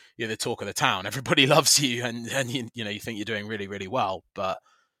week, you're the talk of the town. Everybody loves you, and you think you're doing really, really well. But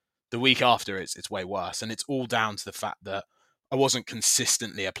the week after, it's way worse, and it's all down to the fact that I wasn't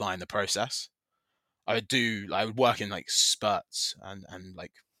consistently applying the process. I would work in like spurts and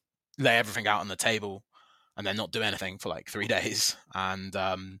like lay everything out on the table, and then not do anything for like 3 days. And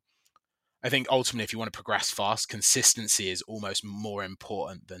I think ultimately, if you want to progress fast, consistency is almost more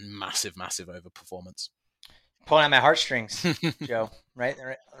important than massive overperformance. Pulling at my heartstrings, Joe. Right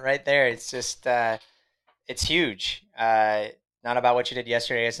there. It's just it's huge. Not about what you did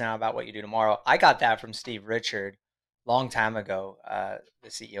yesterday. It's now about what you do tomorrow. I got that from Steve Richard long time ago, the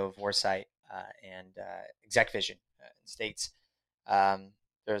CEO of Foresight and ExecVision in States.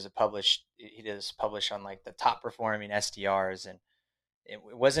 There's he did this publish on like the top performing SDRs, and it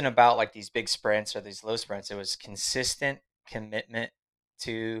wasn't about like these big sprints or these low sprints. It was consistent commitment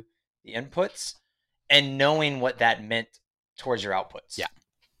to the inputs and knowing what that meant towards your outputs. Yeah.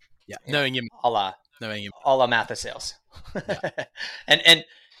 Knowing him. A la math of sales. Yeah.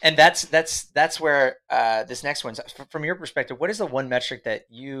 and that's where this next one's from your perspective. What is the one metric that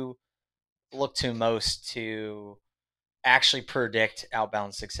you look to most to actually predict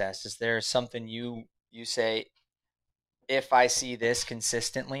outbound success? Is there something you say, if I see this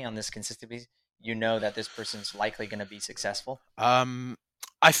consistently on this consistency, you know that this person's likely going to be successful?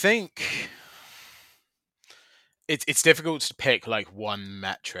 I think it's difficult to pick like one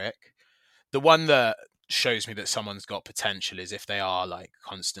metric. The one that shows me that someone's got potential is if they are like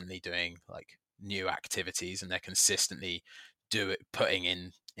constantly doing like new activities and they're consistently putting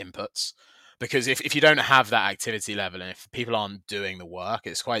in inputs. Because if you don't have that activity level and if people aren't doing the work,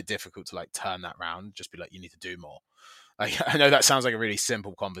 it's quite difficult to like turn that around. Just be like, you need to do more. Like, I know that sounds like a really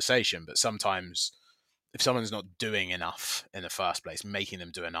simple conversation, but sometimes if someone's not doing enough in the first place, making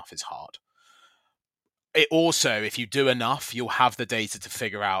them do enough is hard. It also, if you do enough, you'll have the data to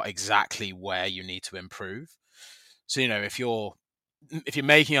figure out exactly where you need to improve. So, if you're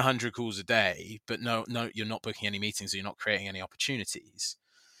making 100 calls a day, but no, you're not booking any meetings, or you're not creating any opportunities,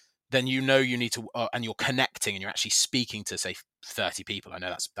 then you need to, and you're connecting and you're actually speaking to, say, 30 people. I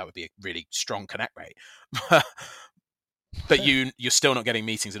know that would be a really strong connect rate, but you're still not getting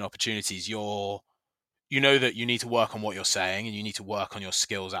meetings and opportunities. You know that you need to work on what you're saying, and you need to work on your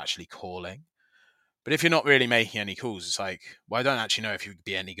skills actually calling. But if you're not really making any calls, it's like, well, I don't actually know if you would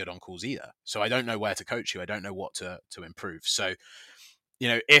be any good on calls either. So I don't know where to coach you. I don't know what to improve. So,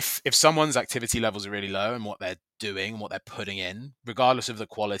 if someone's activity levels are really low and what they're doing, what they're putting in, regardless of the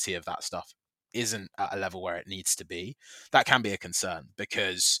quality of that stuff, isn't at a level where it needs to be, that can be a concern,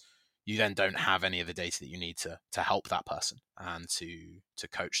 because you then don't have any of the data that you need to help that person and to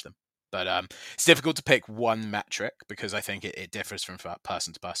coach them. But it's difficult to pick one metric, because I think it differs from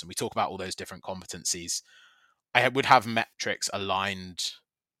person to person. We talk about all those different competencies. I would have metrics aligned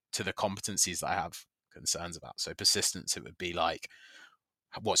to the competencies that I have concerns about. So persistence, it would be like,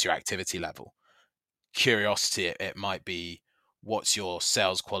 what's your activity level? Curiosity, it might be, what's your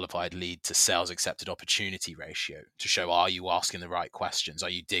sales qualified lead to sales accepted opportunity ratio, to show, are you asking the right questions? Are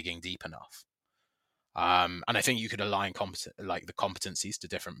you digging deep enough? And I think you could align the competencies to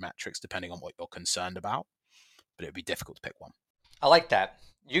different metrics depending on what you're concerned about, but it would be difficult to pick one. I like that.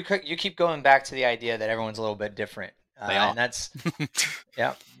 You keep going back to the idea that everyone's a little bit different. They are. And that's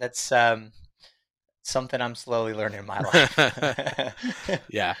that's something I'm slowly learning in my life.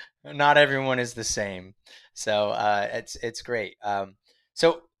 Yeah, not everyone is the same, so it's great.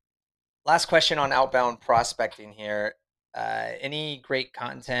 So last question on outbound prospecting here. Any great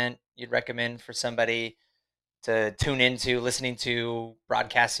content you'd recommend for somebody to tune into, listening to,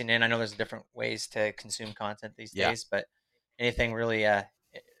 broadcasting in? I know there's different ways to consume content these Yeah. days, but anything really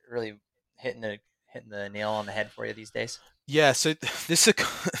really hitting the nail on the head for you these days? Yeah, so this is a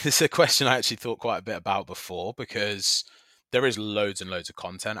this is a question I actually thought quite a bit about before, because there is loads and loads of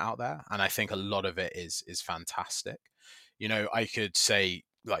content out there, and I think a lot of it is fantastic. I could say,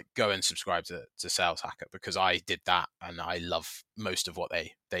 like, go and subscribe to Sales Hacker, because I did that and I love most of what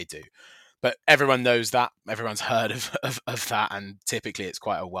they do. But everyone knows that, everyone's heard of that, and typically it's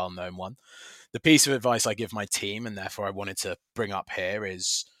quite a well-known one. The piece of advice I give my team, and therefore I wanted to bring up here,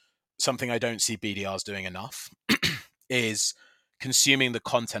 is something I don't see BDRs doing enough, is consuming the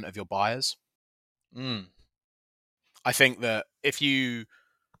content of your buyers. Mm, I think that if you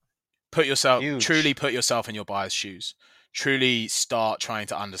truly huge. put yourself in your buyer's shoes, truly start trying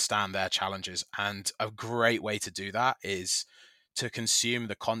to understand their challenges, and a great way to do that is to consume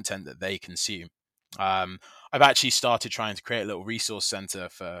the content that they consume. I've actually started trying to create a little resource center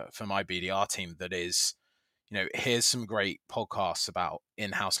for my BDR team that is, here's some great podcasts about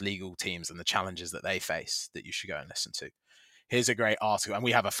in-house legal teams and the challenges that they face that you should go and listen to. Here's a great article, and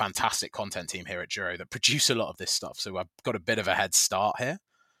we have a fantastic content team here at Juro that produce a lot of this stuff, so I've got a bit of a head start here.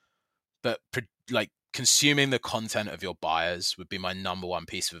 But like, consuming the content of your buyers would be my number one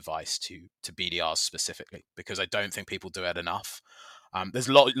piece of advice to BDRs specifically, because I don't think people do it enough. There's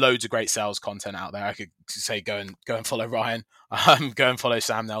loads of great sales content out there. I could say go and follow Ryan, go and follow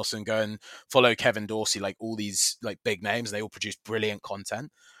Sam Nelson, go and follow Kevin Dorsey, like all these like big names. They all produce brilliant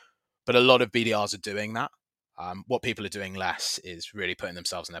content, but a lot of BDRs are doing that. What people are doing less is really putting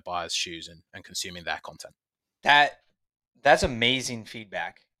themselves in their buyers' shoes and consuming their content. That's amazing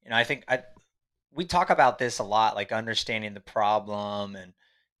feedback. I think we talk about this a lot, like understanding the problem and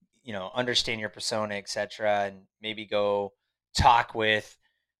understand your persona, etc., and maybe go talk with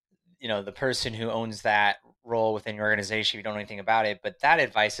the person who owns that role within your organization if you don't know anything about it. But that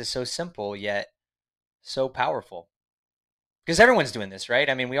advice is so simple yet so powerful, because everyone's doing this, right?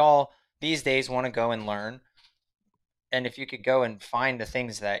 I mean, we all these days want to go and learn, and if you could go and find the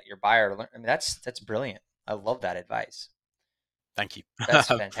things that your buyer learn, I mean, that's brilliant. I love that advice. Thank you. That's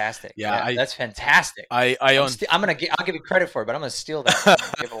fantastic. Yeah, Yeah, that's fantastic. I on. I'll give you credit for it, but I'm gonna steal that. I'm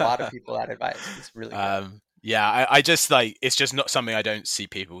gonna give a lot of people that advice. It's really good. Yeah, I just, like, it's just not something I don't see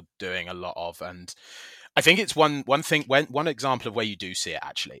people doing a lot of, and I think it's one thing, one example of where you do see it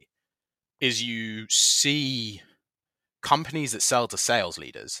actually is you see companies that sell to sales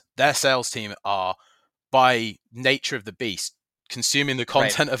leaders. Their sales team are, by nature of the beast, consuming the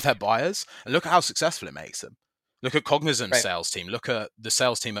Right. content of their buyers, and look at how successful it makes them. Look at Cognizant's Right. sales team. Look at the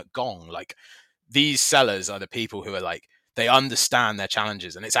sales team at Gong. Like, these sellers are the people who are like, they understand their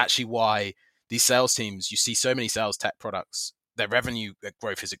challenges, and it's actually why these sales teams, you see so many sales tech products, their revenue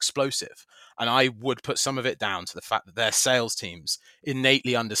growth is explosive. And I would put some of it down to the fact that their sales teams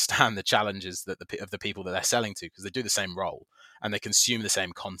innately understand the challenges of the people that they're selling to, because they do the same role and they consume the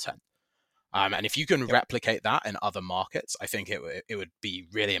same content. And if you can Yep. replicate that in other markets, I think it would be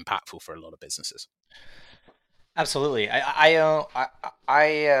really impactful for a lot of businesses. Absolutely. I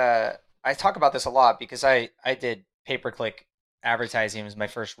talk about this a lot because I did pay-per-click advertising as my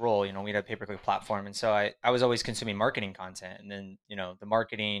first role. We had a pay-per-click platform, and so I was always consuming marketing content, and then the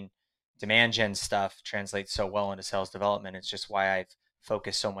marketing demand gen stuff translates so well into sales development. It's just why I've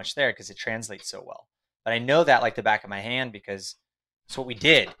focused so much there, because it translates so well. But I know that like the back of my hand, because it's what we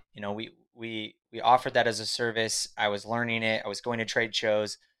did. We offered that as a service. I was learning it. I was going to trade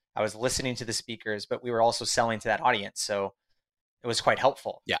shows. I was listening to the speakers, but we were also selling to that audience. So it was quite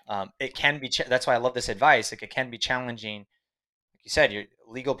helpful. Yeah. It can be, that's why I love this advice. Like, it can be challenging. Like you said, you're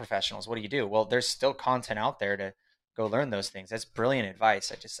legal professionals. What do you do? Well, there's still content out there to go learn those things. That's brilliant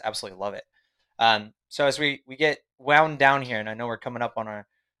advice. I just absolutely love it. So as we get wound down here, and I know we're coming up on our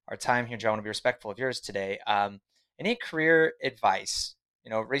time here, Joe, I want to be respectful of yours today. Any career advice,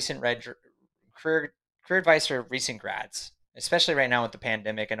 recent career advice for recent grads, especially right now with the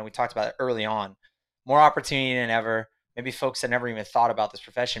pandemic? I know we talked about it early on, more opportunity than ever. Maybe folks that never even thought about this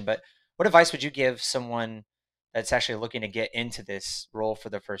profession, but what advice would you give someone that's actually looking to get into this role for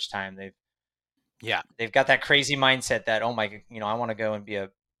the first time? Yeah. They've got that crazy mindset that, oh my, I want to go and be a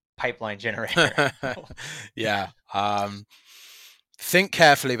pipeline generator. Yeah. Think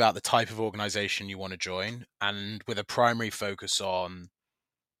carefully about the type of organization you want to join, and with a primary focus on,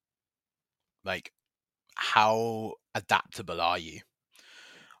 like, how adaptable are you?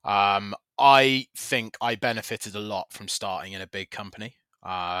 I think I benefited a lot from starting in a big company.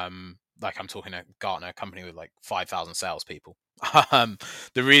 Like, I'm talking a Gartner, a company with like 5,000 salespeople. The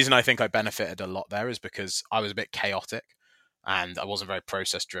reason I think I benefited a lot there is because I was a bit chaotic. and I wasn't very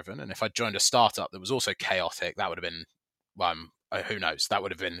process driven. And if I joined a startup that was also chaotic, that would have been, who knows? That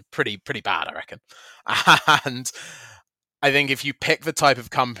would have been pretty bad, I reckon. And I think if you pick the type of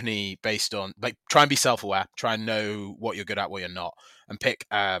company based on, like, try and be self-aware, try and know what you're good at, what you're not, and pick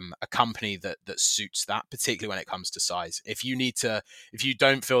a company that suits that, particularly when it comes to size. If you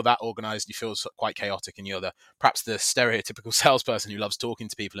don't feel that organized, you feel quite chaotic, and you're perhaps the stereotypical salesperson who loves talking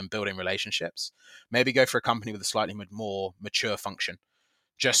to people and building relationships, maybe go for a company with a slightly more mature function,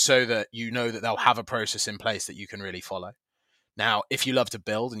 just so that you know that they'll have a process in place that you can really follow. Now, if you love to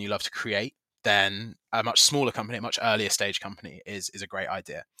build and you love to create, then a much smaller company, a much earlier stage company is a great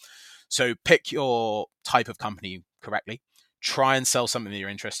idea. So pick your type of company correctly. Try and sell something that you're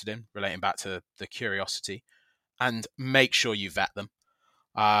interested in, relating back to the curiosity, and make sure you vet them.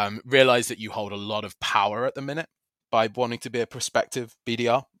 Realize that you hold a lot of power at the minute by wanting to be a prospective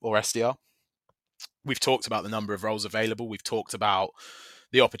BDR or SDR. We've talked about the number of roles available. We've talked about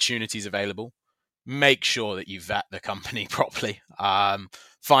the opportunities available. Make sure that you vet the company properly.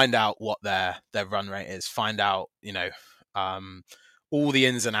 Find out what their run rate is. Find out, all the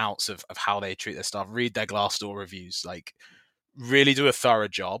ins and outs of how they treat their staff. Read their Glassdoor reviews. Like, really do a thorough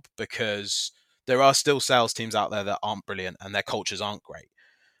job, because there are still sales teams out there that aren't brilliant and their cultures aren't great.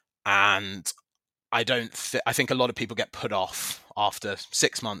 And I think a lot of people get put off after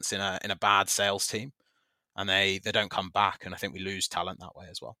 6 months in a bad sales team, and they don't come back. And I think we lose talent that way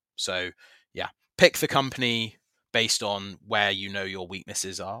as well. So yeah, pick the company based on where you know your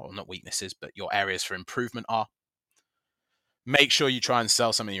weaknesses are, or not weaknesses, but your areas for improvement are. Make sure you try and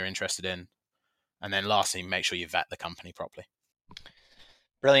sell something you're interested in. And then lastly, make sure you vet the company properly.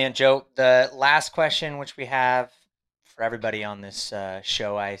 Brilliant, Joe. The last question, which we have for everybody on this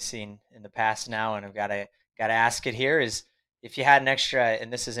show, I've seen in the past now, and I've got to ask it here, is if you had an extra,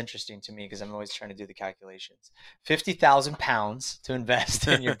 and this is interesting to me because I'm always trying to do the calculations, £50,000 to invest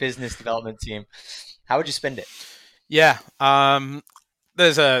in your business development team, how would you spend it? Yeah,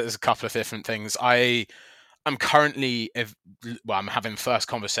 there's a couple of different things. I'm currently, I'm having first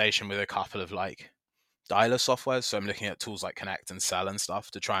conversation with a couple of dialer software. So I'm looking at tools like Connect and Sell and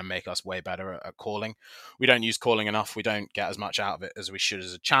stuff to try and make us way better at calling. We don't use calling enough. We don't get as much out of it as we should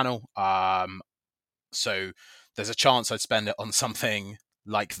as a channel. So there's a chance I'd spend it on something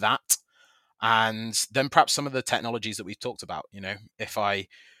like that. And then perhaps some of the technologies that we've talked about,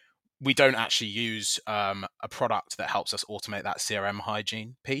 we don't actually use a product that helps us automate that CRM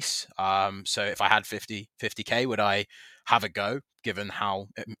hygiene piece. So if I had 50K, would I have a go, given how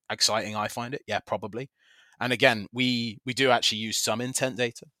exciting I find it? Yeah, probably. And again, we do actually use some intent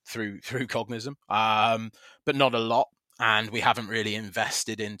data through Cognism, but not a lot. And we haven't really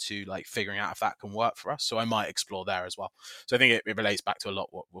invested into figuring out if that can work for us. So I might explore there as well. So I think it relates back to a lot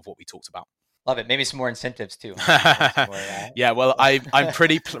with what we talked about. Love it. Maybe some more incentives too. Yeah, well, I'm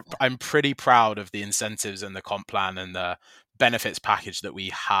pretty proud of the incentives and the comp plan and the benefits package that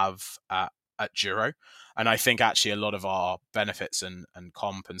we have at Juro. And I think actually a lot of our benefits and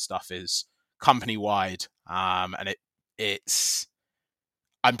comp and stuff is company wide. And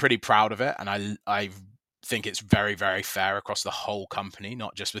I'm pretty proud of it. And I think it's very, very fair across the whole company,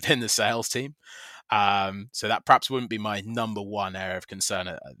 not just within the sales team. So that perhaps wouldn't be my number one area of concern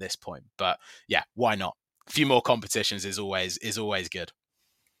at this point, but yeah, why not? A few more competitions is always good.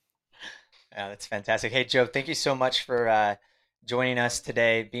 Yeah, that's fantastic. Hey, Joe, thank you so much for joining us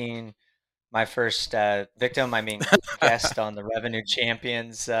today, being my first guest on the Revenue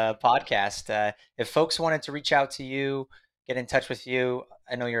Champions podcast. If folks wanted to reach out to you, get in touch with you,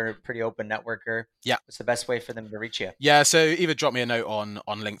 I know you're a pretty open networker. Yeah. What's the best way for them to reach you? Yeah, so either drop me a note on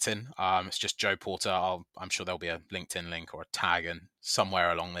LinkedIn. It's just Joe Porter. I'm sure there'll be a LinkedIn link or a tag and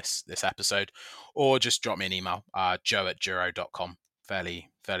somewhere along this episode, or just drop me an email, joe@juro.com. Fairly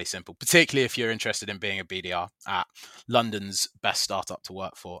simple, particularly if you're interested in being a BDR at London's best startup to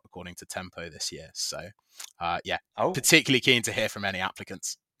work for, according to Tempo this year. So, particularly keen to hear from any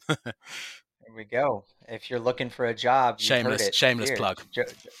applicants. There we go. If you're looking for a job, shameless plug.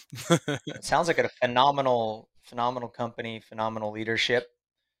 It sounds like a phenomenal company, phenomenal leadership,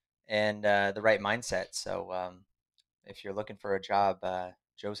 and the right mindset. So if you're looking for a job,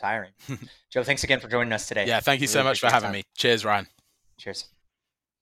 Joe's hiring. Joe, thanks again for joining us today. Yeah, thank you so much for having me. Cheers, Ryan. Cheers.